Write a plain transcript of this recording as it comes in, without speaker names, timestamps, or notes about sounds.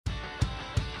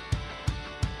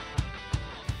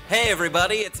Hey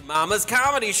everybody, it's Mama's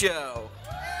Comedy Show.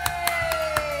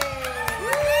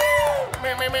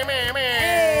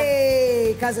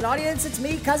 Hey, cousin audience, it's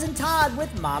me, Cousin Todd,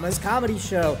 with Mama's Comedy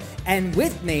Show. And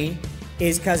with me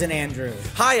is Cousin Andrew.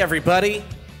 Hi everybody.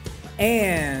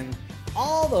 And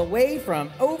all the way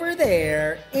from over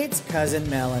there, it's Cousin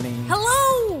Melanie.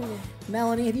 Hello!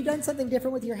 Melanie, have you done something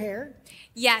different with your hair?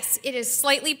 Yes, it is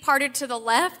slightly parted to the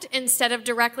left instead of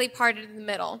directly parted in the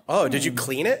middle. Oh, did you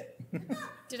clean it?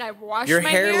 Did I wash Your my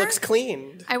hair looks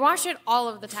clean. I wash it all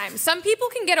of the time. Some people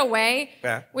can get away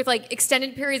with like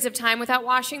extended periods of time without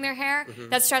washing their hair.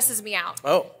 That stresses me out.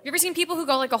 Oh. You ever seen people who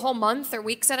go like a whole month or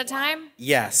weeks at a time?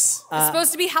 Yes. It's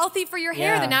supposed to be healthy for your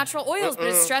hair, yeah. the natural oils, but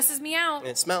it stresses me out.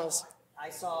 It smells.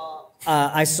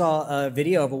 I saw a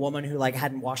video of a woman who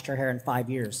hadn't washed her hair in 5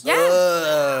 years.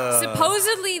 Yeah.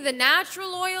 Supposedly the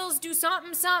natural oils do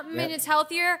something and it's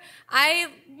healthier. I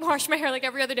wash my hair like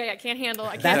every other day. I can't handle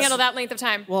that length of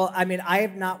time. Well, I mean, I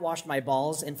have not washed my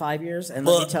balls in 5 years, and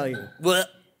let me tell you,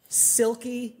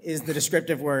 silky is the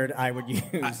descriptive word I would use.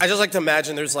 I just like to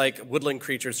imagine there's like woodland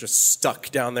creatures just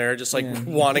stuck down there, just like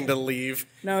wanting to leave.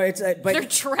 No, it's but They're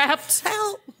trapped.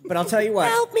 Help! But I'll tell you what.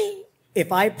 Help me!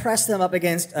 If I press them up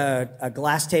against a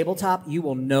glass tabletop, you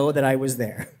will know that I was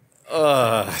there.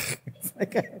 God.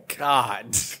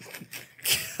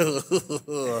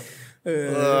 Sometimes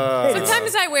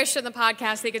I wish in the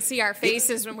podcast they could see our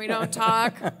faces when we don't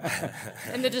talk.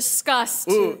 And the disgust.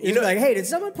 Ooh, You know, hey, did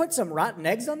someone put some rotten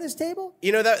eggs on this table?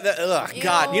 You know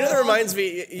God. You know that reminds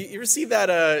me. You ever see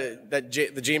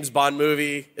the James Bond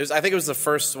movie? I think it was the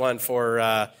first one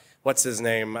for what's his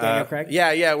name? Daniel Craig?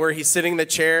 Yeah, where he's sitting in the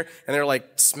chair and they're like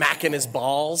smacking his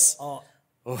balls.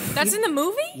 That's in the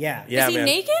movie? Yeah. Yeah, Is he man.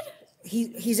 naked?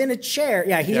 He's in a chair.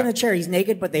 Yeah, he's in a chair. He's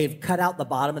naked, but they've cut out the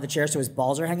bottom of the chair so his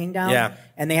balls are hanging down. Yeah.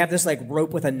 And they have this rope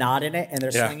with a knot in it, and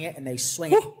they're swinging it, and they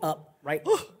swing it up right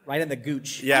in the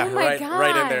gooch. Yeah, Oh my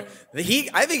right in there.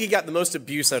 God. I think he got the most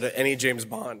abuse out of any James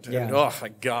Bond. Yeah. And, oh my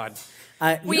God.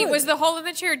 Wait, was the hole in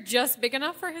the chair just big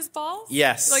enough for his balls?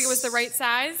 Yes. Like it was the right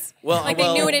size? Well,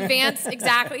 they knew in advance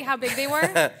exactly how big they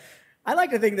were? I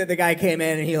like to think that the guy came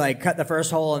in and he cut the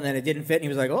first hole and then it didn't fit and he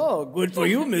was like, "Oh, good for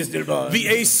you, Mr. Bond." The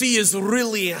AC is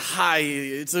really high.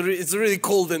 It's really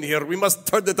cold in here. We must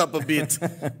turn it up a bit.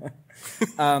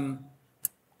 I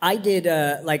did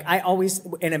I always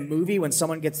in a movie when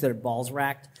someone gets their balls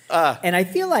racked, and I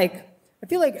feel like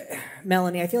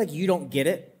Melanie, I feel like you don't get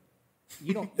it.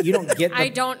 You don't get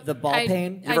the ball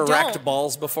pain. You ever racked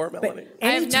balls before, Melanie?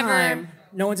 Anytime,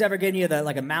 no one's ever given you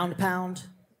a mound pound.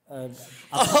 No,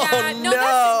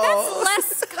 that's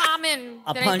less common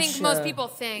than I think most people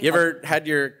think. You ever had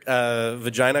your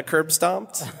vagina curb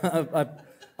stomped?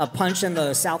 A punch in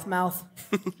the south mouth.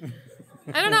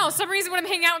 I don't know. Some reason when I'm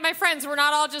hanging out with my friends, we're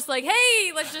not all just like,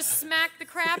 hey, let's just smack the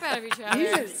crap out of each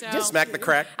other. Just smack the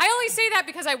crack. I only say that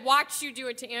because I watched you do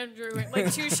it to Andrew 2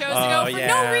 shows ago for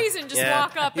no reason. Just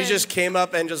walk up. You just came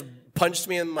up and just punched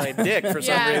me in my dick for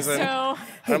some reason. So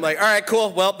and I'm like, all right,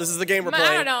 cool. Well, this is the game we're playing.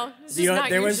 I don't know. This is not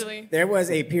usually. There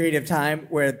was a period of time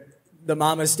where the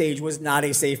mama stage was not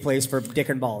a safe place for dick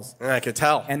and balls. I could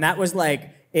tell. And that was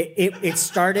it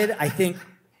started, I think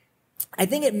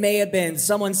it may have been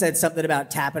someone said something about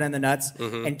tapping in the nuts,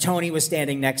 and Tony was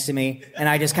standing next to me, and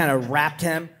I just kind of wrapped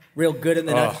him real good in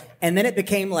the nuts. And then it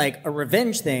became like a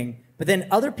revenge thing. But then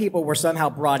other people were somehow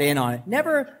brought in on it.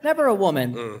 Never a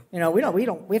woman. You know, we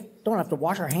don't have to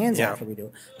wash our hands after we do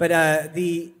it. But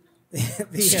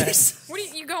What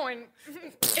are you going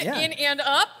in and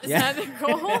up? Is that the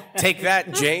goal? Take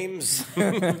that, James.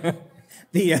 Blah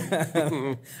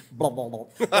blah blah.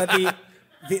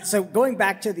 But so going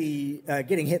back to the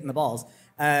getting hit in the balls.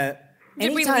 Did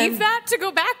we leave that to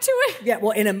go back to it? Yeah.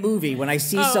 Well, in a movie, when I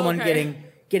see someone getting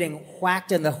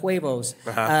whacked in the huevos,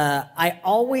 I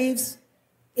always,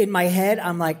 in my head,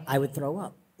 I'm like, I would throw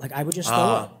up. Like, I would just throw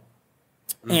up.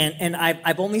 And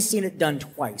I've only seen it done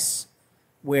twice,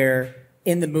 where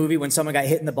in the movie, when someone got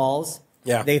hit in the balls,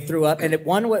 they threw up. And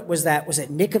was it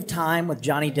Nick of Time with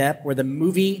Johnny Depp, where the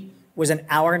movie was an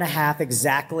hour and a half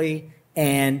exactly,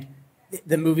 and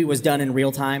the movie was done in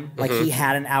real time. Like, he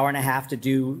had an hour and a half to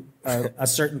do a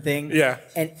certain thing. Yeah.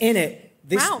 And in it,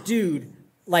 this dude,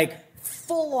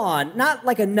 full on, not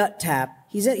like a nut tap.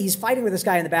 He's fighting with this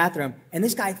guy in the bathroom, and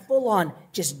this guy full on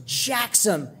just jacks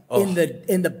him in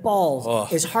the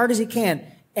balls as hard as he can.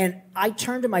 And I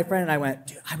turned to my friend and I went,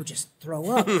 dude, I would just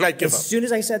throw up. As soon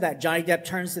as I said that, Johnny Depp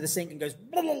turns to the sink and goes,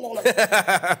 blah, blah, blah, blah.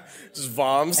 Just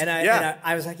voms. And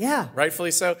I was like, yeah.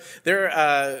 Rightfully so.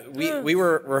 We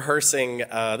were rehearsing,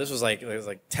 this was like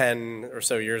 10 or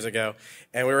so years ago,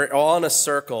 and we were all in a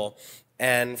circle,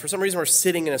 and for some reason we're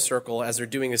sitting in a circle as they're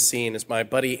doing a scene. It's my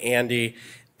buddy Andy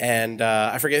and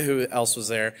I forget who else was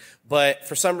there. But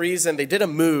for some reason, they did a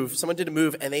move. Someone did a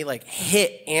move, and they like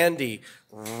hit Andy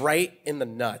right in the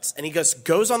nuts. And he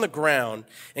goes on the ground.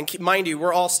 And mind you,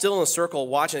 we're all still in a circle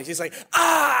watching. He's like,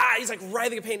 ah! He's like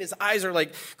writhing in pain. His eyes are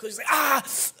like, he's like, ah!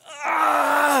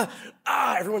 Ah!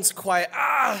 Ah! Everyone's quiet.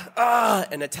 Ah! Ah!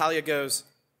 And Natalia goes,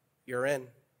 you're in.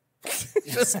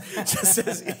 just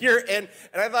says, you're in.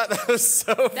 And I thought that was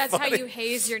so That's funny. how you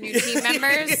haze your new team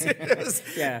members?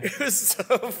 It was so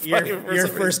funny. Your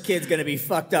first kid's going to be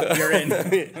fucked up. You're in.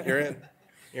 You're in.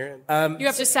 You're in. You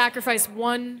have to sacrifice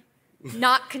one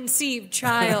not conceived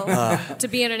child to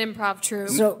be in an improv troupe.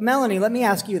 So, Melanie, let me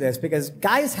ask you this, because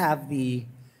guys have the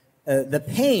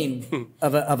pain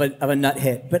of a nut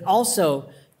hit, but also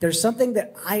there's something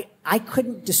that I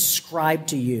couldn't describe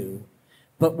to you,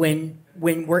 but when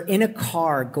we're in a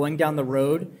car going down the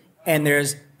road and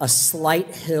there's a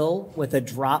slight hill with a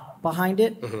drop behind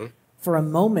it, for a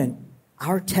moment,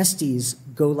 our testes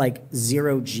go like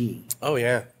 0G. Oh,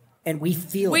 yeah. And we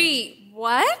feel it. Wait,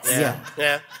 what?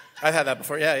 Yeah. I've had that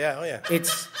before. Yeah. Oh, yeah.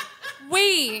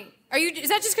 Wait, is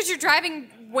that just because you're driving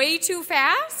way too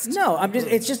fast? No, I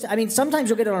mean, sometimes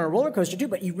you'll get it on a roller coaster too,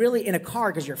 but you really in a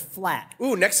car because you're flat.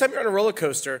 Ooh, next time you're on a roller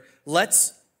coaster,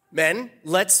 let's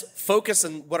focus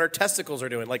on what our testicles are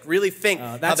doing. Like, really think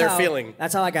how they're feeling.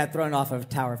 That's how I got thrown off of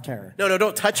Tower of Terror. No,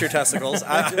 don't touch your testicles.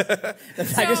 The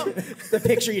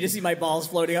picture, you just see my balls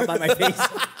floating up by my face.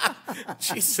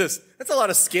 Jesus, that's a lot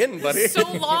of skin, buddy.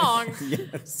 So long.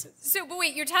 Yes. So, but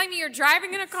wait, you're telling me you're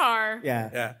driving in a car.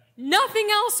 Yeah. Nothing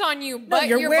else on you but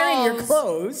you're your wearing balls. your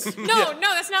clothes. No,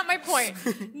 that's not my point.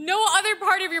 No other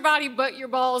part of your body but your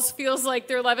balls feels like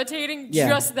they're levitating. Yeah.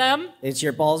 Just them. It's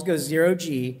your balls go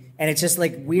 0G, and it's just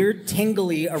like weird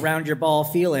tingly around your ball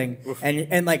feeling.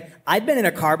 And like I've been in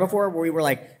a car before where we were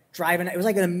like driving. It was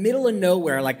like in the middle of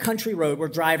nowhere, like country road. We're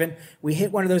driving. We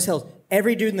hit one of those hills.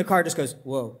 Every dude in the car just goes,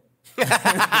 "Whoa."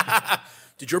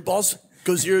 Did your balls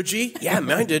go 0G? Yeah,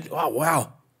 mine did. Oh,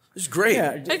 wow. This is great.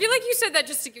 Yeah. I feel like you said that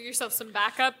just to give yourself some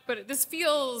backup, but this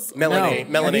feels...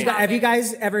 Melanie. Have you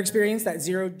guys ever experienced that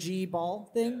 0G ball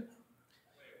thing?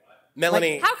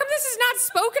 Melanie. How come this is not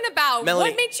spoken about? Melanie,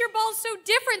 what makes your balls so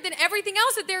different than everything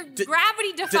else that they're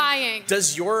gravity defying?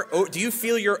 Do you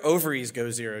feel your ovaries go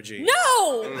 0G?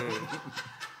 No!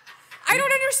 I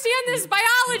don't understand this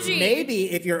biology.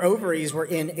 Maybe if your ovaries were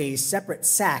in a separate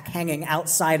sac hanging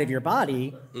outside of your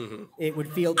body, it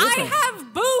would feel different. I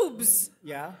have boobs.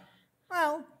 Yeah.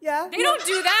 Well, yeah. They don't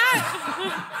do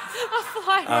that.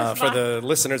 For the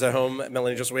listeners at home,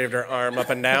 Melanie just waved her arm up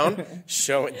and down,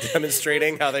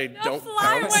 demonstrating how they don't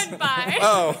fly bounce. went by.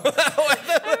 Oh.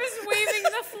 I was waving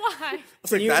the fly.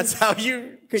 It's like, that's how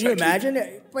you... Can you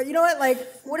imagine? But you know what? Like,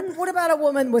 what about a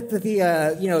woman with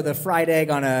the fried egg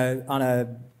on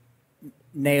a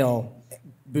nail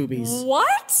boobies?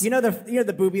 What? You know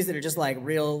the boobies that are just like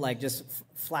real, like just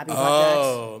flappy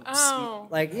blackjacks? Oh.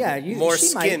 Like, yeah. More she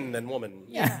skin than woman.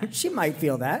 Yeah, she might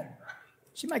feel that.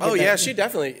 She might get Oh, that. yeah, she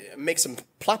definitely makes some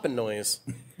plopping noise.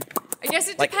 I guess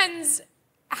it depends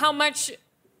how much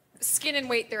skin and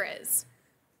weight there is.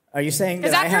 Are you saying that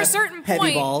Because I after have a certain heavy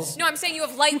point... balls? No, I'm saying you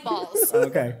have light balls.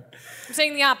 Okay. I'm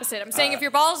saying the opposite. I'm saying if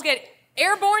your balls get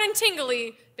airborne and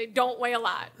tingly, they don't weigh a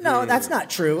lot. No, that's not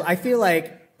true. I feel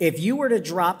like if you were to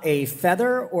drop a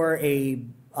feather or a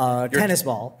tennis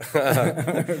ball out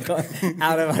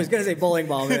of, I was going to say bowling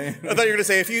ball. But I thought you were going to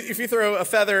say, if you throw a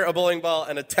feather, a bowling ball,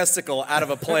 and a testicle out of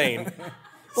a plane,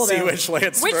 see which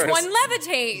lands Which first. one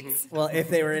levitates? well, if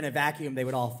they were in a vacuum, they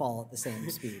would all fall at the same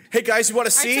speed. Hey, guys, you want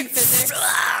to I see? took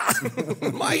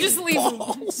physics. My You just leave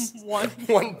balls. one.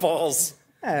 One balls.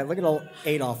 Yeah, look at old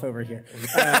Adolf over here.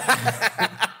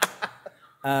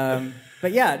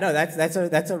 But yeah, no, that's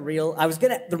a real.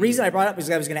 The reason I brought it up is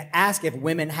I was gonna ask if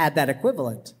women had that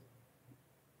equivalent.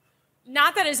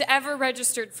 Not that has ever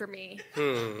registered for me.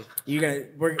 I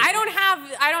I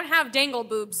don't have dangle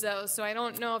boobs though, so I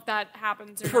don't know if that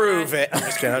happens or Prove not. it. I'm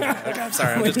just kidding. I'm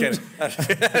sorry. I'm just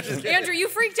kidding. Andrew, you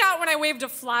freaked out when I waved a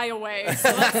fly away, so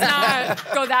let's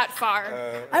not go that far.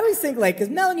 I always think like because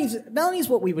Melanie's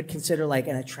what we would consider like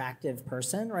an attractive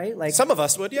person, right? Like Some of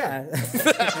us would, yeah.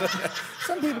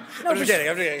 Some people. No, I'm just kidding.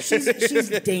 I'm just kidding. She's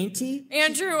dainty.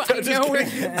 Andrew, I know where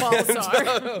your balls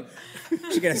are.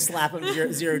 She's gonna slap him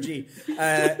 0G.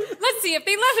 Let's see if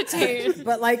they levitate.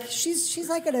 But like she's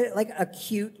like a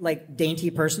cute like dainty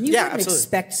person. You Yeah, wouldn't absolutely.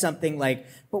 expect something like.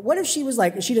 But what if she was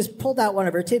like she just pulled out one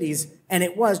of her titties and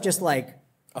it was just like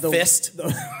A fist?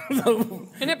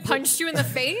 And it punched you in the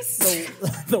face?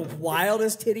 the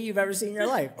wildest titty you've ever seen in your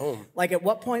life. Oh. Like at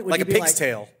what point would Like you a be pig's like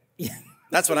tail. Yeah.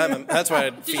 That's what I'd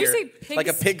fear. Did you say pigs? Like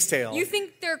a pig's tail. You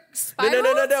think they're spirals?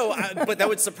 No. But that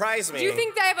would surprise me. Do you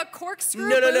think they have a corkscrew?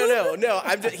 No.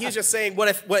 He's just saying what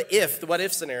if the what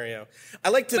if scenario. I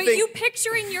like to think. But you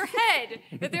picture in your head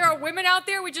that there are women out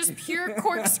there with just pure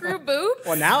corkscrew boobs.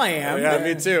 Well, now I am. Yeah,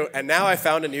 me too. And now I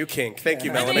found a new kink. Thank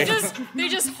you, Melanie. They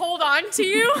just hold on to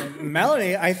you.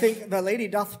 Melanie, I think the lady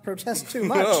doth protest too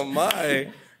much. Oh my.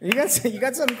 You got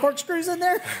some corkscrews in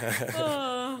there?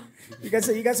 You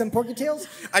got some porky tails?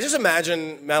 I just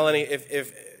imagine, Melanie,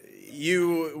 if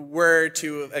you were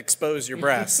to expose your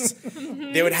breasts,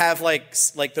 they would have like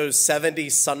those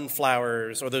 70s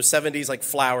sunflowers or those 70s like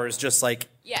flowers just like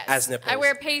as nipples. I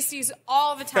wear pasties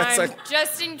all the time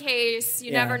just in case.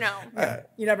 You never know.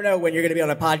 You never know when you're going to be on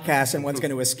a podcast and one's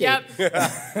going to escape.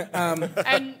 Yep.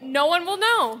 And no one will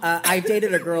know. I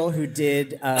dated a girl who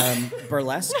did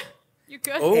burlesque. You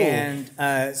good? Oh.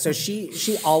 And so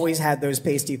she always had those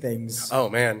pasty things. Oh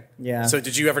man. Yeah. So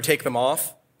did you ever take them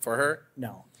off for her?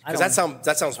 No. Because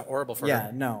that sounds horrible for her.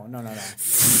 Yeah. No.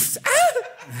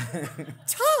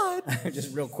 Todd.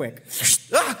 Just real quick.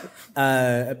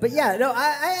 But yeah. No.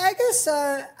 I guess.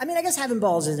 I guess having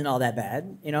balls isn't all that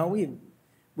bad. You know,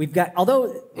 we've got.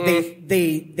 Although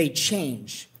they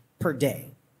change per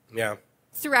day. Yeah.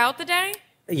 Throughout the day.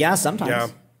 Yeah. Sometimes. Yeah.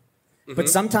 But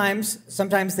sometimes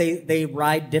they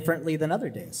ride differently than other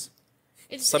days.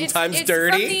 Sometimes it's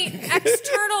dirty. From the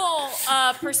external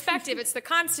perspective, it's the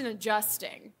constant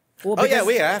adjusting. Well,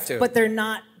 we have to. But they're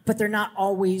not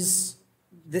always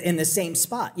in the same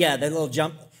spot. Yeah, the little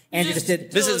jump. Andrew just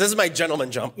did. This is my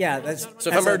gentleman jump. Yeah, so if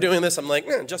I'm ever doing this, I'm like,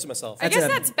 adjust myself. I guess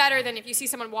that's better than if you see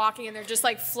someone walking and they're just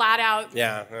like flat out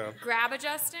grab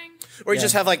adjusting. Or you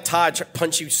just have like Todd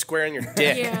punch you square in your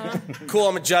dick. Yeah. Cool,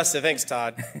 I'm adjusted. Thanks,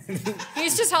 Todd.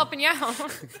 He's just helping you out.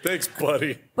 Thanks,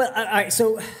 buddy. But all right,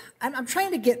 so I'm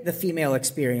trying to get the female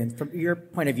experience from your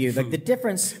point of view, like the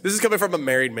difference. This is coming from a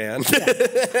married man.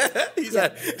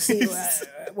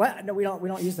 What? No, we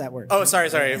don't use that word. Oh, sorry.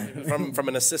 From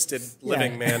an assisted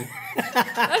living man.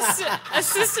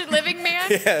 Assisted living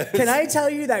man? Yeah. Can I tell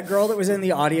you that girl that was in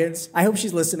the audience? I hope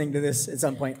she's listening to this at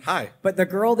some point. Hi. But the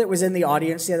girl that was in the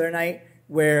audience the other night,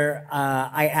 where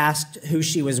I asked who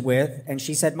she was with, and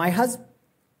she said, my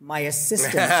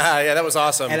assistant. Yeah, that was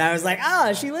awesome. And I was like,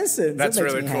 she listens. That's that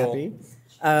makes really me cool.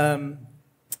 Happy.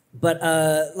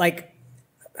 Like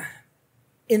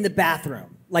in the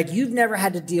bathroom, like you've never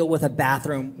had to deal with a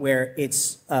bathroom where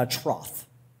it's a trough.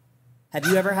 Have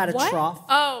you ever had a trough?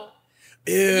 Oh.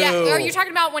 Ew. Yeah. Are you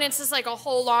talking about when it's just like a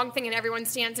whole long thing and everyone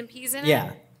stands and pees in it?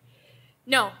 Yeah.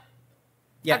 No.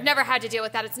 Yeah. I've never had to deal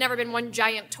with that. It's never been one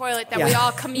giant toilet that we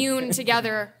all commune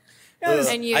together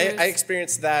and use. I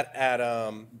experienced that at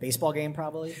Baseball game,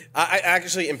 probably. I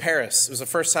actually in Paris. It was the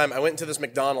first time I went into this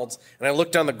McDonald's and I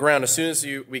looked down the ground. As soon as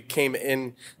we came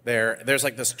in there's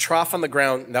like this trough on the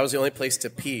ground. And that was the only place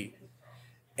to pee.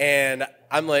 And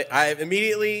I'm like, I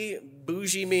immediately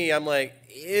bougie me. I'm like,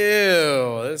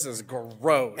 ew, this is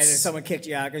gross. And then someone kicked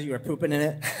you out because you were pooping in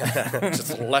it.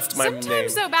 Just left my name.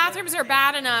 Sometimes though, bathrooms are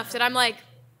bad enough that I'm like,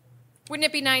 wouldn't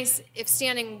it be nice if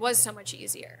standing was so much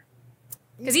easier?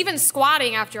 Because even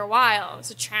squatting after a while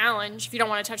is a challenge if you don't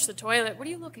want to touch the toilet. What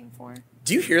are you looking for?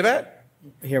 Do you hear that?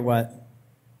 Hear what?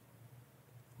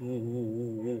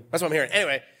 That's what I'm hearing.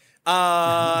 Anyway,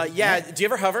 yeah. Do you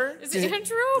ever hover? Is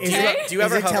Andrew okay? Do you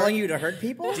ever Is it hover? telling you to hurt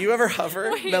people? Do you ever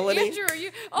hover, Wait, Melanie? Andrew, are you?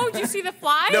 Oh, do you see the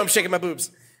fly? No, I'm shaking my boobs.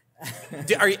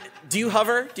 Do you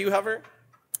hover? Do you hover?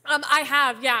 I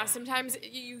have. Yeah. Sometimes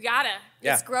you gotta.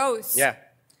 Yeah. It's gross. Yeah.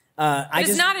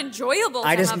 It's not enjoyable.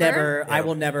 I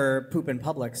will never poop in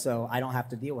public, so I don't have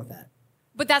to deal with that.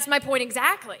 But that's my point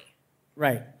exactly.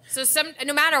 Right. So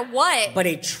no matter what. But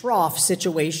a trough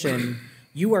situation,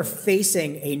 you are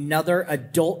facing another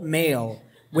adult male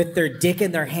with their dick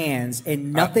in their hands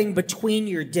and nothing between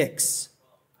your dicks.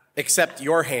 Except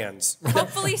your hands.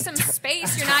 Hopefully some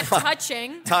space you're not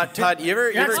touching. Todd, you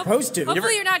ever? You're not supposed to.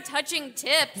 Hopefully you're not touching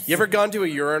tips. You ever gone to a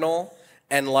urinal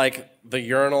and like the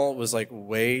urinal was like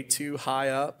way too high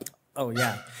up? Oh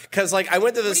yeah. Because like I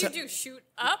went to this. What do you do? Shoot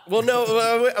up? Well,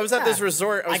 no, I was at this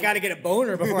resort. I got to get a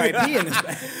boner before I pee in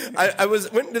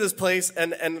this. went into this place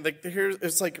and like here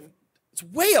it's like it's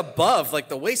way above like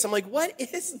the waist. I'm like, what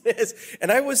is this?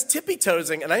 And I was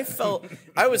tippy-toesing and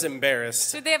I was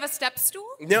embarrassed. Did they have a step stool?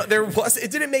 No,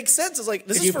 it didn't make sense. It's like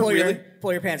this Did is you for pull really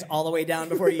pull your pants all the way down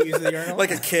before you use the urinal?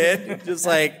 like a kid, just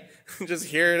like. Just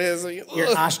here it is.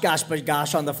 Your osh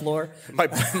gosh on the floor.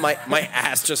 My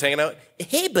ass just hanging out.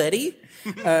 Hey, buddy.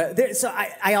 So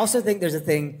I also think there's a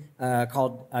thing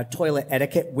called toilet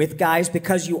etiquette with guys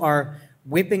because you are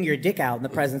whipping your dick out in the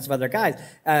presence of other guys.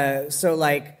 So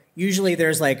like usually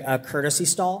there's like a courtesy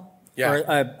stall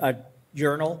or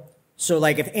urinal. So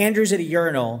like if Andrew's at a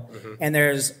urinal and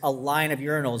there's a line of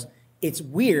urinals, it's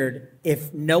weird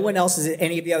if no one else is at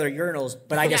any of the other urinals,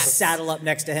 but I just saddle up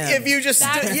next to him. If you just,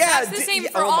 That's the same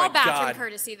for all bathroom God.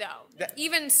 courtesy, though.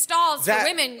 Even stalls for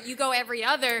women, you go every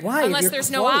other, Why? unless You're there's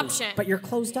closed, no option. But you're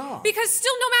closed off. Because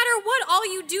still, no matter what,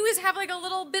 all you do is have like a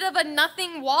little bit of a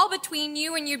nothing wall between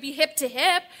you, and you'd be hip to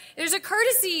hip. There's a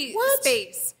courtesy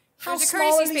space. How There's a small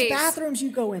courtesy are these space. bathrooms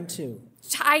you go into?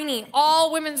 Tiny.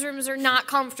 All women's rooms are not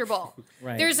comfortable.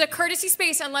 Right. There's a courtesy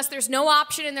space unless there's no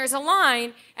option and there's a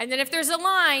line. And then if there's a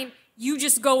line, you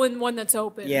just go in one that's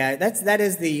open. Yeah, that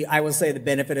is I will say the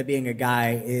benefit of being a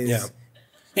guy is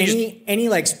any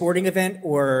like sporting event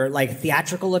or like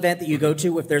theatrical event that you go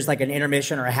to, if there's like an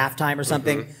intermission or a halftime or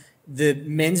something, the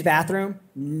men's bathroom,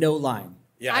 no line.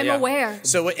 Yeah, I'm aware.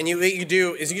 So what you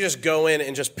do is you just go in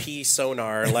and just pee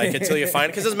sonar like until you find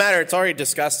it, because it doesn't matter, it's already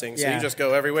disgusting. So you just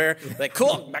go everywhere. Like,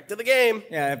 cool, back to the game.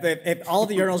 Yeah, if all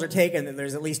the urinals are taken, then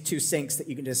there's at least 2 sinks that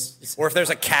you can just. Or if there's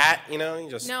a cat, you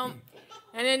just. No.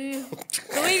 And in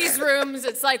the ladies' rooms,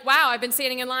 it's like, wow, I've been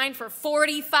standing in line for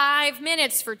 45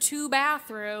 minutes for 2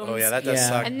 bathrooms. Oh, yeah, that does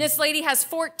suck. And this lady has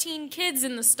 14 kids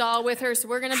in the stall with her, so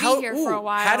we're going to be here for a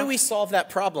while. How do we solve that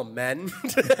problem, men?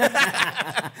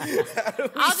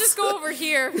 I'll just go over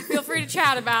here. Feel free to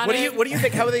chat about it. What do you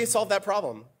think? How would they solve that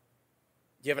problem? Do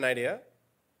you have an idea?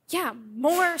 Yeah,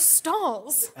 more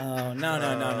stalls. Oh,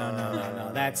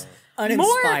 no. That's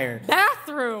uninspired. More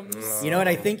bathrooms. You know what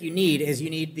I think you need is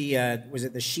the, was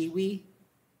it the shiwi?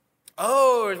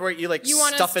 Oh, where you want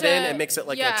stuff us it in and mix it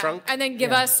like a trunk? And then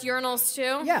give us urinals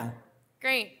too? Yeah.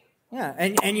 Great. Yeah,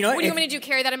 and you know What do you want me to do?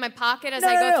 Carry that in my pocket as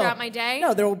I go throughout my day?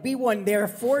 No, there will be one there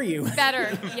for you.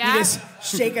 Better, You yeah? just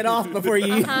shake it off before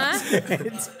you use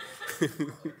it.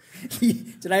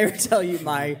 Did I ever tell you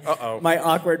my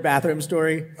awkward bathroom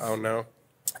story? Oh no.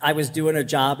 I was doing a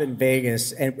job in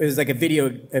Vegas, and it was like a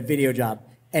video job,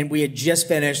 and we had just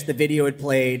finished. The video had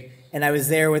played, and I was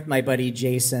there with my buddy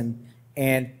Jason.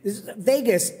 And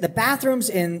Vegas, the bathrooms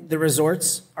in the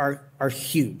resorts are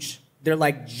huge. They're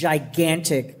like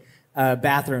gigantic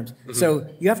bathrooms. So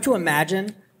you have to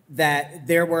imagine that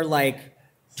there were like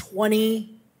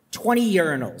 20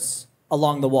 urinals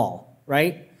along the wall,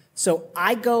 right? So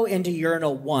I go into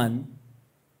urinal 1,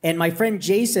 and my friend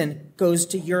Jason goes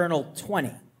to urinal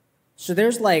 20. So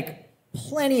there's like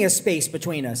plenty of space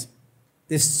between us.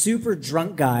 This super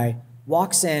drunk guy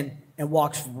walks in and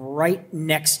walks right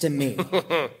next to me.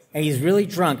 And he's really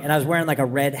drunk, and I was wearing like a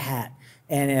red hat.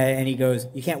 And he goes,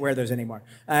 you can't wear those anymore.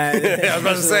 I was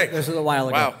about to say. This was a while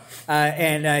ago. Wow.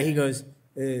 And he goes,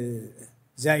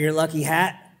 is that your lucky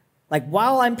hat? Like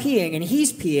while I'm peeing and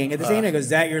he's peeing, at the same time, he goes, is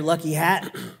that your lucky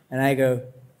hat? And I go,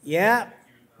 yeah.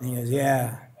 And he goes,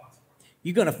 yeah.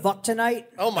 You gonna fuck tonight?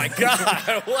 Oh my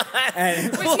God. What?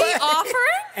 And, Was he offering?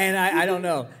 and I don't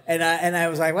know. And I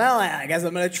was like, well, I guess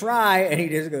I'm gonna try. And he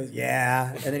just goes,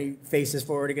 yeah. And then he faces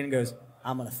forward again and goes,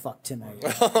 I'm gonna fuck tonight.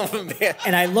 Oh man.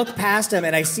 And I look past him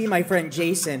and I see my friend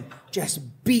Jason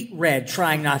just beat red,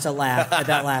 trying not to laugh at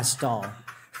that last stall.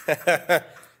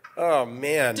 Oh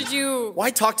man. Did you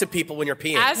Why talk to people when you're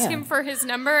peeing? ask him for his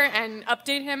number and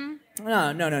update him? No.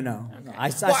 Okay. I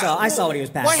saw what he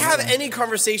was passing. Why have any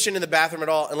conversation in the bathroom at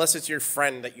all unless it's your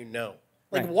friend that you know?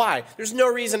 Like, why? There's no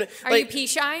reason. Are you pee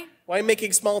shy? Why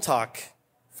making small talk?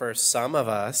 For some of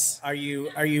us. Are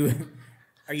you?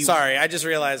 Sorry, I just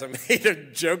realized I made a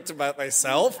joke about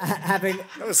myself. Having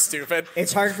That was stupid.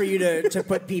 it's hard for you to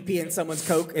put pee in someone's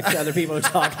Coke if the other people are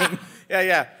talking.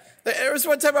 Yeah. There was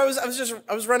one time I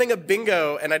was running a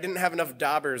bingo and I didn't have enough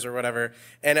daubers or whatever.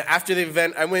 And after the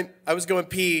event, I was going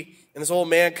pee, and this old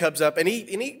man comes up and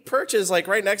he perches like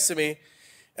right next to me,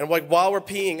 and like while we're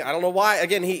peeing, I don't know why.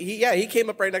 Again, he came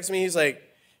up right next to me. He's like,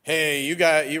 "Hey, you're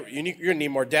gonna need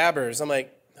more dabbers." I'm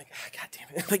like, God damn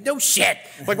it! I'm like, no shit.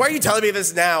 I'm like, why are you telling me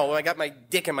this now when I got my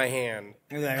dick in my hand?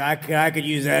 He's like, I could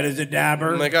use that as a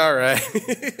dabber. I'm like, all right.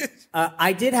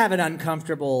 I did have an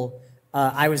uncomfortable.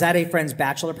 I was at a friend's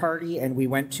bachelor party, and we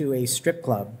went to a strip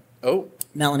club. Oh.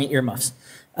 Melanie earmuffs.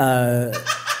 I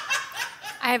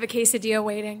have a quesadilla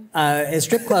waiting. A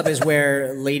strip club is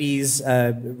where ladies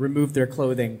remove their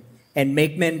clothing and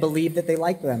make men believe that they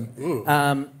like them.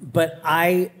 But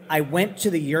I went to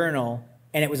the urinal,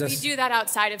 and it was We do that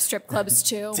outside of strip clubs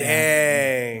too.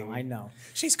 Dang. I know.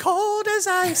 She's cold as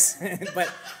ice.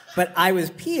 But I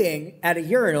was peeing at a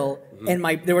urinal and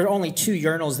there were only 2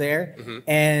 urinals there,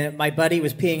 and my buddy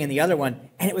was peeing in the other one,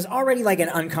 and it was already like an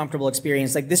uncomfortable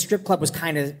experience. Like this strip club was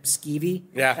kind of skeevy.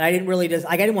 Yeah. And I didn't really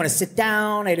I didn't want to sit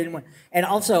down. And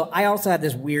also I had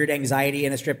this weird anxiety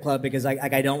in a strip club because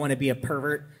I don't want to be a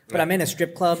pervert, but I'm in a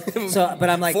strip club. But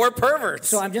I'm like For perverts.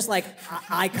 So I'm just like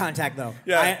eye contact though.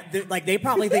 Yeah. They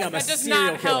probably think I'm a That does serial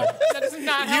not killer. help. That does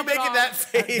not You help at making all. that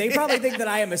face. They probably think that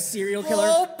I am a serial killer.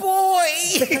 Oh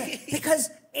boy. Because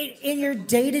in your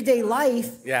day-to-day life,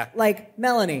 like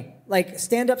Melanie, like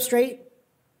stand up straight.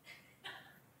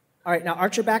 All right, now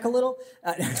arch your back a little.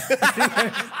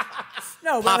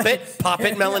 No, Pop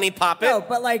it, Melanie, pop it. No,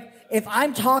 but like if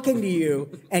I'm talking to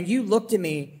you and you look at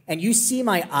me and you see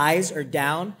my eyes are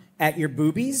down at your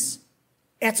boobies,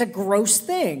 that's a gross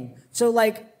thing. So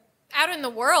like Out in the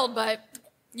world, but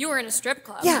you were in a strip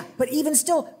club. yeah, but even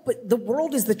still, but the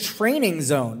world is the training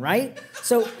zone, right?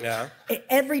 So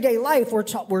everyday life, we're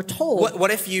told.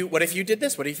 What if you did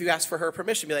this? What if you asked for her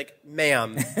permission? Be like,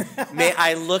 ma'am, may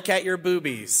I look at your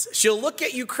boobies? She'll look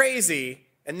at you crazy,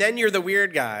 and then you're the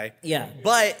weird guy. Yeah.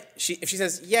 But if she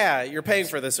says, yeah, you're paying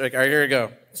for this, like, all right, here you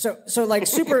go. So like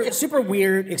super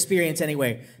weird experience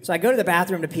anyway. So I go to the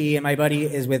bathroom to pee, and my buddy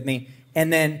is with me,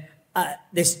 and then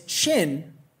this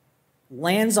chin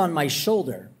lands on my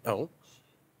shoulder. Oh.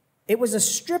 It was a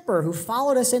stripper who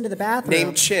followed us into the bathroom.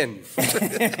 Named Chin.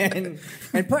 and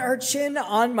put her chin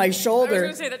on my I was shoulder.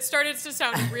 going to say, that started to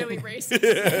sound really racist.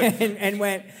 and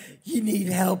went, you need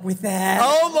help with that?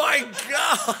 Oh my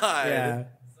God. Yeah.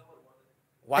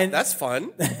 Wow, And- that's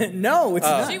fun. No, it's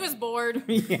not. She was bored.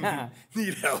 Yeah.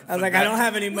 Need help. I was like, I don't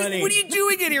have any money. What are you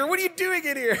doing in here? What are you doing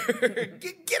in here?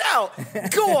 Get out.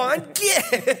 Go on,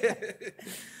 get.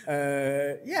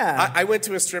 Yeah. I went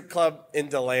to a strip club in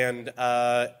DeLand.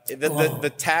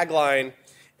 The tagline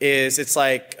is it's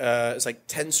like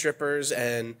 10 strippers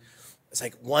and it's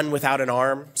like one without an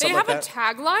arm. They Something have like a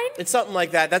that. tagline? It's something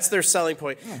like that. That's their selling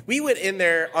point. We went in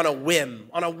there on a whim.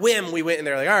 On a whim, we went in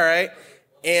there like, all right.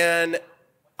 And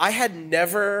I had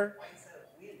never.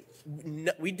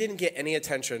 We didn't get any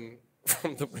attention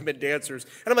from the women dancers.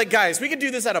 And I'm like, guys, we could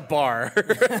do this at a bar.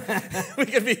 We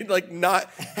could be like not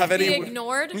have any. Be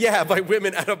ignored? Yeah, by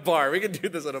women at a bar. We could do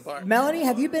this at a bar. Melanie,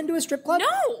 have you been to a strip club?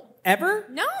 No. Ever?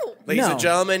 No. Ladies No. and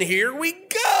gentlemen, here we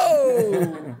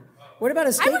go. What about a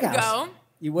steakhouse? I would go.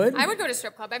 You would? I would go to a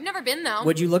strip club. I've never been, though.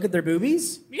 Would you look at their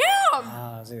boobies? Yeah.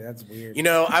 Oh, see, that's weird. You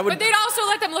know, I would. But they'd also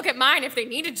let them look at mine if they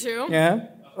needed to. Yeah?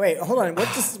 Wait, hold on.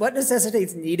 What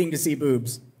necessitates needing to see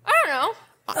boobs? I don't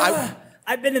know.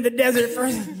 I've been in the desert for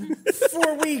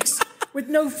 4 weeks with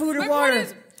no food or My water. point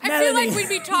is, I feel Melanie. like we'd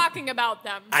be talking about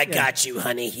them. I got you,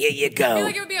 honey. Here you I feel go.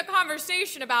 like it would be a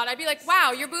conversation about it. I'd be like,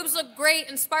 wow, your boobs look great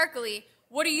and sparkly.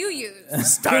 What do you use?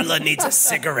 Starla needs a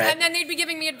cigarette. And then they'd be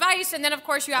giving me advice, and then, of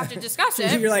course, you have to discuss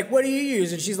it. You're like, what do you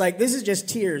use? And she's like, this is just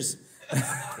tears. And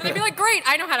I'd be like, great,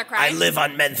 I know how to cry. I live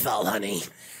on menthol, honey.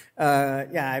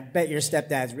 Yeah, I bet your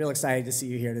stepdad's real excited to see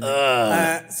you here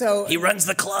today. So He runs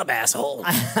the club, asshole.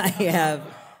 I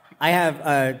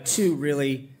have 2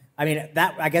 really. I mean,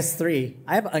 I guess 3.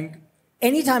 I have.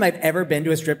 Anytime I've ever been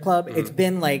to a strip club, it's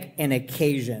been like an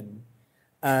occasion.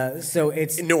 So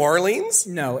it's In New Orleans?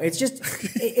 no, it's just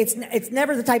it's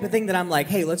never the type of thing that I'm like,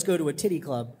 hey, let's go to a titty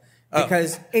club.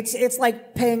 Because it's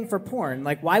like paying for porn.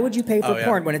 Like, why would you pay for yeah.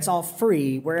 porn when it's all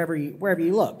free wherever you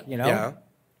look? You know? Yeah.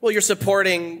 Well, you're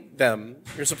supporting them.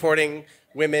 You're supporting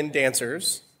women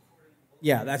dancers.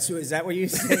 Yeah, is that what you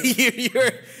say?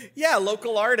 Yeah,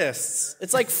 local artists.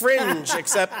 It's like Fringe,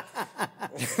 except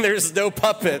there's no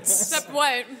puppets. Except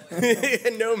what?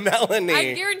 No Melanie.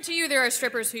 I guarantee you there are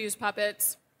strippers who use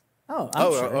puppets. Oh,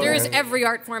 I'm sure. There is every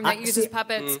art form that uses see-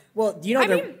 puppets. Well, you know, I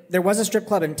mean- there was a strip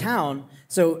club in town.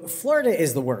 So Florida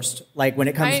is the worst, like when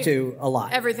it comes to a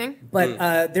lot. Everything.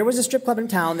 But there was a strip club in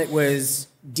town that was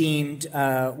deemed,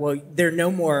 they're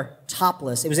no more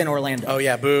topless. It was in Orlando. Oh,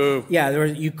 yeah, boo. Yeah,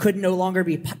 you could no longer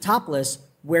be topless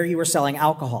where you were selling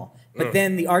alcohol. But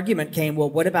then the argument came, well,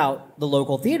 what about the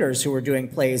local theaters who are doing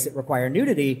plays that require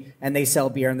nudity and they sell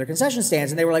beer in their concession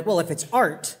stands? And they were like, well, if it's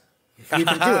art, you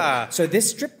can do it. So this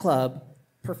strip club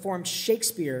performed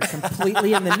Shakespeare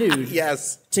completely in the nude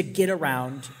Yes. to get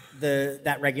around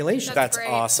that regulation. That's great.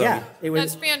 awesome. Yeah, it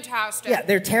was. That's fantastic. Yeah,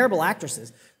 they're terrible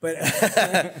actresses, but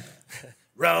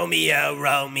Romeo,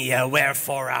 Romeo,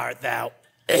 wherefore art thou?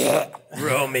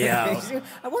 Romeo.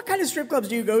 what kind of strip clubs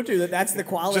do you go to that's the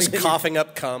quality? Just that you- coughing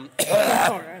up cum.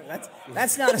 Oh,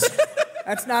 that's not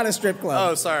a strip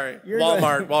club. Oh, sorry. You're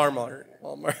Walmart.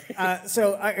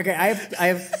 So okay, I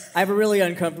have a really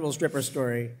uncomfortable stripper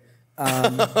story.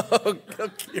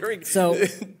 So,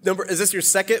 is this your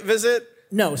second visit?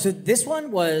 No, so this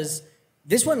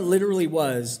This one literally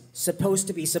was supposed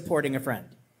to be supporting a friend.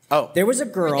 Oh. There was a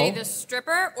girl. Were they the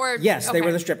stripper or? Yes, they okay.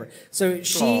 were the stripper. So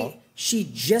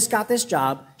she just got this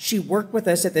job. She worked with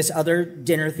us at this other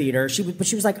dinner theater. She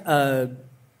was like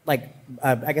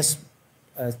I guess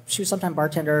she was sometime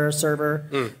bartender or server.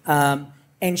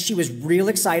 And she was real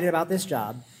excited about this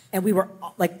job. And we were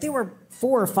like, there were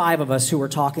 4 or 5 of us who were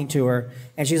talking to her.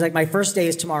 And she's like, my first day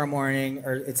is tomorrow morning,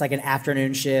 or it's like an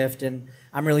afternoon shift, and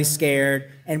I'm really scared.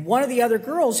 And one of the other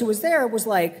girls who was there was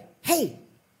like, hey,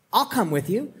 I'll come with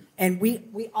you. And we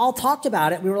all talked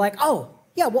about it. We were like, oh,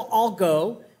 yeah, we'll all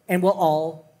go, and we'll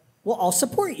all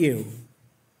support you.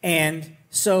 And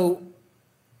so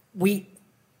we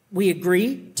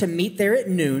agree to meet there at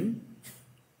noon.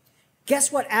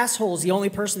 Guess what asshole's the only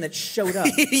person that showed up?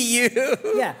 You.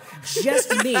 Yeah,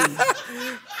 just me.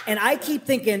 And I keep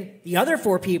thinking the other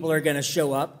 4 people are going to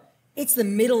show up. It's the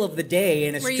middle of the day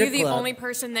in a strip club. Were you the only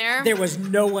person there? There was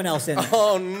no one else in there.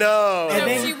 Oh, no. So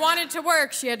then- she wanted to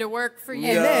work. She had to work for you.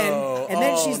 And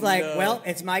then she's like, well,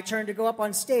 it's my turn to go up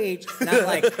on stage. And I'm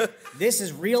like, this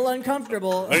is real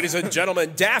uncomfortable. Ladies and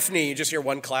gentlemen, Daphne. You just hear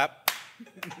one clap.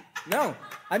 No,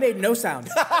 I made no sound.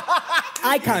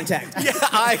 Eye contact. Yeah,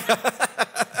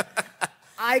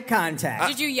 Eye contact.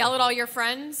 Did you yell at all your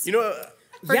friends You know,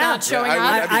 for not showing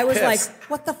I'd up? be I was like, pissed.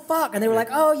 what the fuck? And they were like,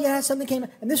 oh, yeah, something came.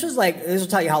 And this will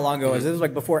tell you how long ago it was. This was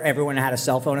like before everyone had a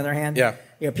cell phone in their hand. Yeah.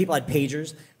 You know, people had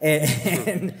pagers.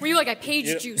 And Were you like, I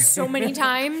paged you so many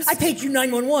times? I paged you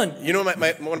 911. You know,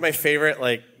 one of my favorite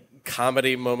like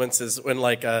comedy moments is when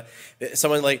like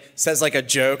someone like says like a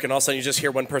joke, and all of a sudden you just hear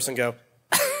one person go.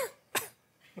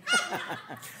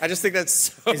 I just think that's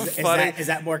so funny. Is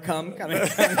that more cum coming?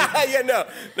 Yeah, no,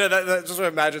 that's just what I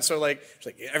imagine. So like, it's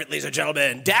like, ladies and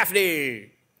gentlemen,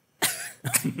 Daphne,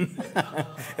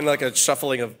 and like a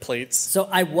shuffling of plates. So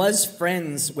I was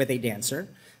friends with a dancer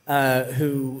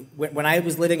who, when I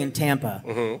was living in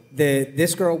Tampa,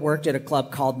 this girl worked at a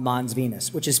club called Mons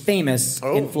Venus, which is famous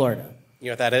in Florida. You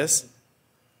know what that is?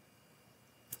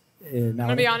 I'm going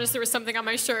to be honest, there was something on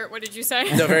my shirt. What did you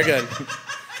say? No, very good.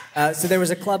 So there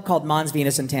was a club called Mons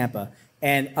Venus in Tampa,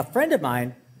 and a friend of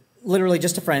mine, literally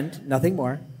just a friend, nothing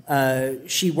more,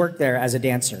 she worked there as a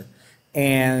dancer.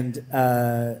 And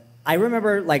I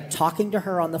remember like talking to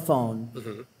her on the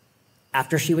phone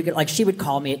after she would she would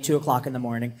call me at 2:00 in the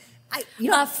morning.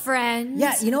 A friend.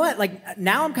 Yeah, you know what? Like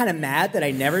now I'm kind of mad that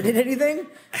I never did anything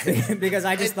because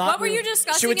I just thought. What were you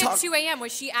discussing would at talk- 2 a.m.?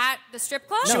 Was she at the strip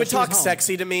club? She would she was talk home.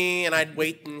 sexy to me, and I'd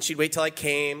wait, and she'd wait till I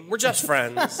came. We're just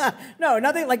friends. No,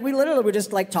 nothing. Like we literally would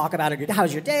just like talk about it.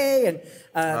 How's your day? And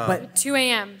but 2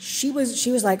 a.m. she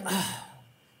was like, oh,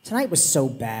 tonight was so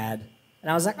bad, and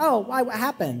I was like, oh, why? What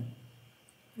happened?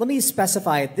 Let me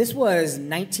specify. This was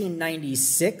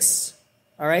 1996.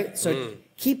 All right, so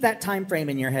keep that time frame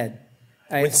in your head.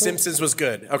 All right, When Simpsons was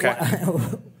good. Okay.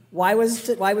 why was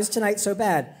tonight so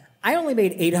bad? I only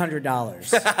made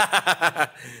 $800.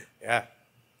 Yeah.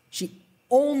 She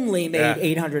only made Yeah.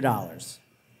 $800,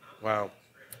 Wow.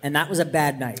 and that was a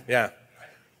bad night. Yeah.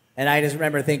 And I just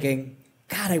remember thinking,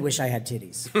 God, I wish I had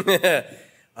titties. There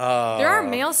are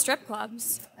male strip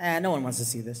clubs. No one wants to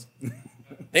see this.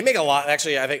 They make a lot.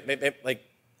 Actually, I think they like.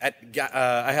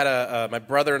 I had my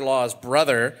brother-in-law's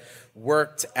brother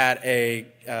worked at a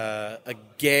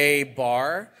gay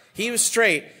bar. He was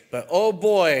straight, but oh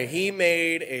boy, he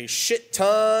made a shit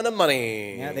ton of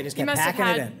money. Yeah, they just You kept must have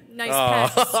packing it had in. nice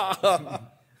pecs.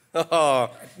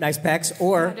 Nice pecs,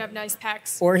 Had to have nice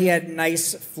pecs. or he had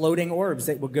nice floating orbs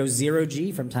that would go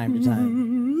 0G from time to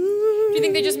time. Do you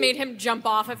think they just made him jump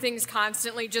off of things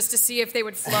constantly just to see if they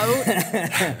would float?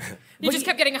 He just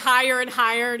kept getting higher and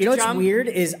higher to You know jump. what's weird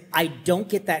is I don't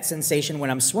get that sensation when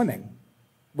I'm swimming,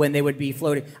 when they would be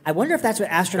floating. I wonder if that's what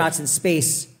astronauts in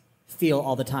space feel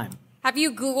all the time. Have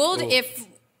you Googled if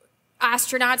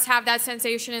astronauts have that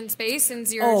sensation in space in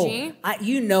zero G?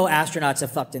 You know astronauts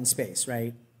have fucked in space,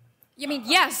 right? I mean,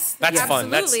 yes. That's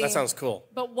absolutely. fun. That sounds cool.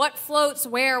 But what floats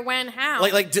where, when, how?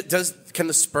 Can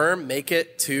the sperm make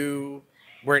it to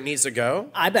where it needs to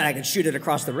go? I bet I could shoot it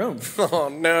across the room. Oh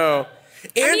no,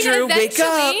 I mean, Andrew, wake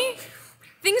up! eventually,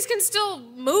 things can still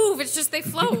move. It's just they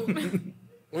float.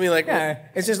 I mean, like, Yeah,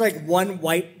 it's just like one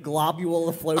white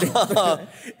globule floating.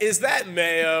 is that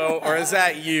Mayo or is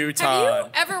that you, Todd?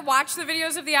 Have you ever watched the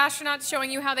videos of the astronauts showing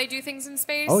you how they do things in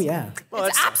space? Oh yeah. Well,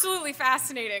 It's that's- absolutely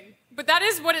fascinating. But that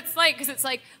is what it's like, because it's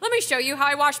like, let me show you how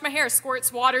I wash my hair.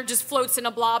 Squirts water, just floats in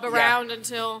a blob around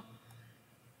until...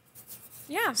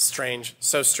 Yeah. Strange.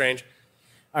 So strange.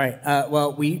 All right.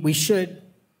 Well, we should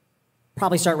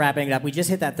probably start wrapping it up. We just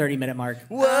hit that 30-minute mark.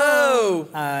 Whoa!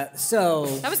 So,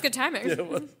 That was good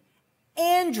timing.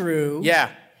 Andrew, Yeah.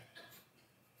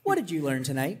 what did you learn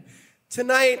tonight?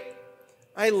 Tonight,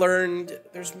 I learned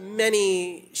there's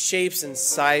many shapes and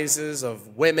sizes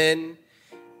of women,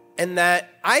 and that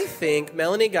I think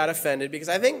Melanie got offended because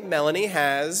I think Melanie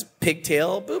has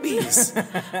pigtail boobies.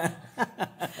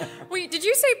 Wait, did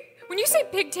you say, when you say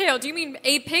pigtail, do you mean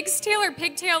a pig's tail or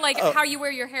pigtail like how you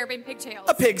wear your hair in pigtails?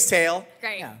 A pig's tail.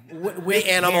 Great. Yeah,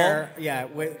 The animal. hair, yeah,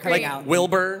 coming Great. out.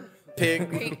 Wilbur, pig.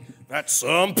 Great. That's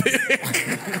some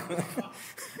pig.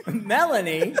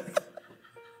 Melanie,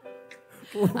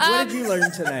 what did you learn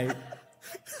tonight?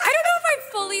 I don't know if I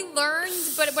fully learned,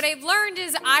 but what I've learned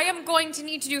is I am going to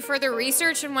need to do further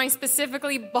research on why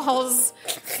specifically balls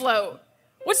float.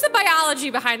 What's the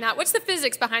biology behind that? What's the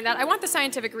physics behind that? I want the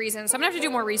scientific reason, so I'm gonna have to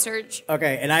do more research.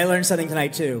 Okay, and I learned something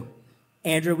tonight too.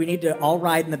 Andrew, we need to all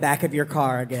ride in the back of your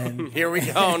car again, Here we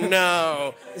go.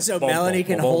 No. so Melanie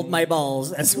can hold my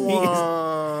balls as we.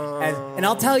 And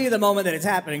I'll tell you the moment that it's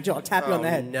happening. Joe, I'll tap you on the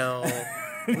head. No.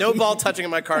 No ball touching in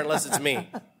my car unless it's me.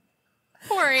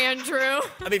 Poor Andrew.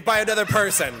 I mean, by another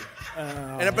person.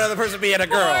 And another person being a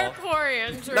girl. Poor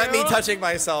Andrew. Not me touching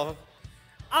myself.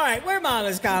 All right, we're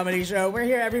Mama's Comedy Show. We're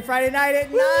here every Friday night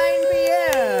at 9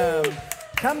 p.m.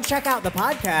 Come check out the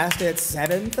podcast at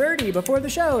 7:30 before the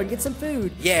show and get some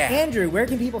food. Yeah. Andrew, where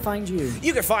can people find you?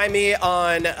 You can find me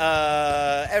on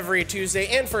every Tuesday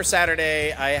and first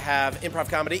Saturday. I have improv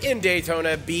comedy in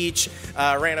Daytona Beach,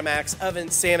 Random Acts of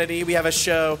Insanity. We have a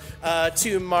show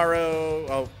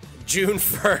tomorrow, June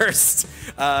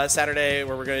 1st, Saturday,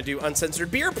 where we're going to do uncensored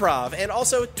beer prov. And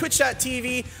also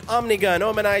twitch.tv, Omnigun,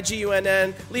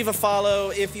 OMNIGUNN. Leave a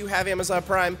follow if you have Amazon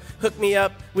Prime. Hook me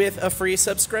up with a free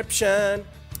subscription.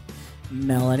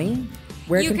 Melanie,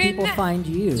 where can people find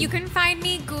you? You can find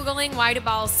me Googling why do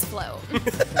balls float.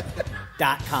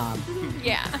 .com.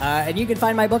 Yeah. And you can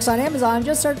find my books on Amazon.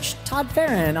 Just search Todd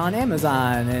Farron on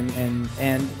Amazon.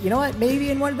 And you know what? Maybe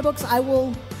in one of the books I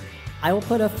will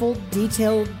put a full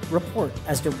detailed report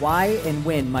as to why and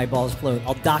when my balls float.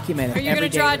 I'll document it. Are you going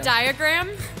to draw a diagram?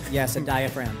 Yes, a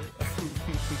diaphragm.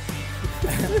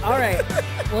 All right.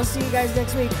 We'll see you guys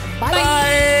next week. Bye.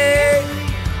 Bye.